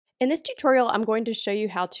In this tutorial, I'm going to show you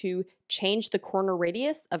how to change the corner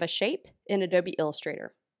radius of a shape in Adobe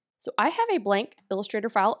Illustrator. So I have a blank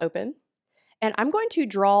Illustrator file open, and I'm going to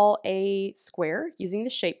draw a square using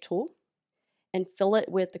the shape tool and fill it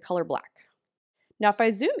with the color black. Now, if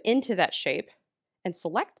I zoom into that shape and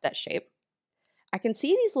select that shape, I can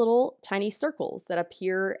see these little tiny circles that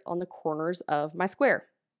appear on the corners of my square.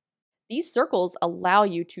 These circles allow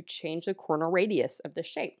you to change the corner radius of the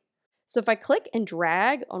shape. So if I click and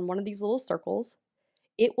drag on one of these little circles,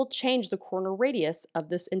 it will change the corner radius of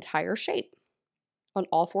this entire shape on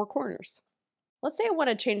all four corners. Let's say I want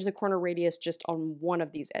to change the corner radius just on one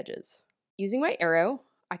of these edges. Using my arrow,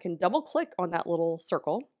 I can double click on that little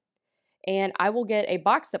circle and I will get a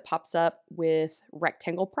box that pops up with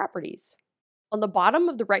rectangle properties. On the bottom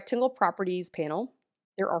of the rectangle properties panel,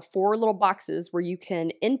 there are four little boxes where you can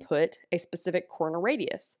input a specific corner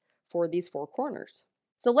radius for these four corners.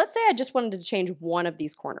 So let's say I just wanted to change one of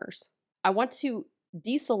these corners. I want to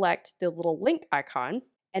deselect the little link icon,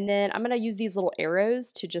 and then I'm going to use these little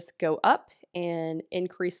arrows to just go up and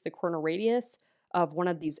increase the corner radius of one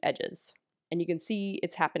of these edges. And you can see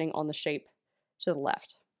it's happening on the shape to the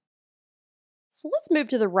left. So let's move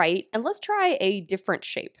to the right and let's try a different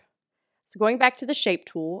shape. So going back to the shape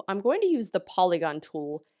tool, I'm going to use the polygon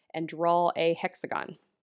tool and draw a hexagon.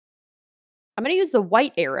 I'm going to use the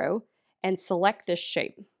white arrow and select this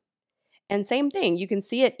shape. And same thing, you can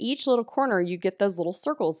see at each little corner you get those little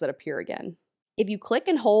circles that appear again. If you click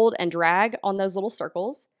and hold and drag on those little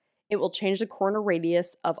circles, it will change the corner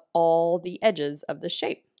radius of all the edges of the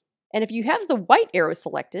shape. And if you have the white arrow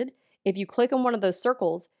selected, if you click on one of those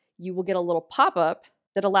circles, you will get a little pop-up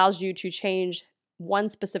that allows you to change one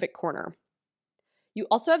specific corner. You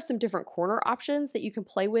also have some different corner options that you can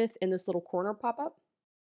play with in this little corner pop-up.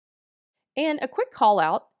 And a quick call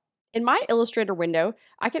out, in my Illustrator window,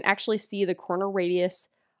 I can actually see the corner radius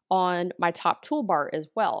on my top toolbar as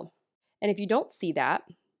well. And if you don't see that,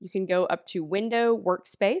 you can go up to Window,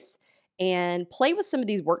 Workspace, and play with some of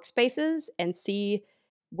these workspaces and see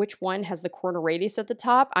which one has the corner radius at the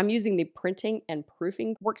top. I'm using the Printing and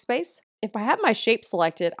Proofing workspace. If I have my shape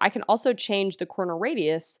selected, I can also change the corner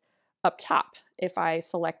radius up top if I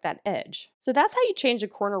select that edge. So that's how you change the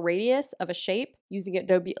corner radius of a shape using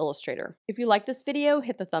Adobe Illustrator. If you like this video,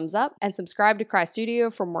 hit the thumbs up and subscribe to Crye Studio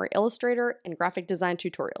for more Illustrator and graphic design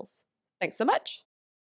tutorials. Thanks so much.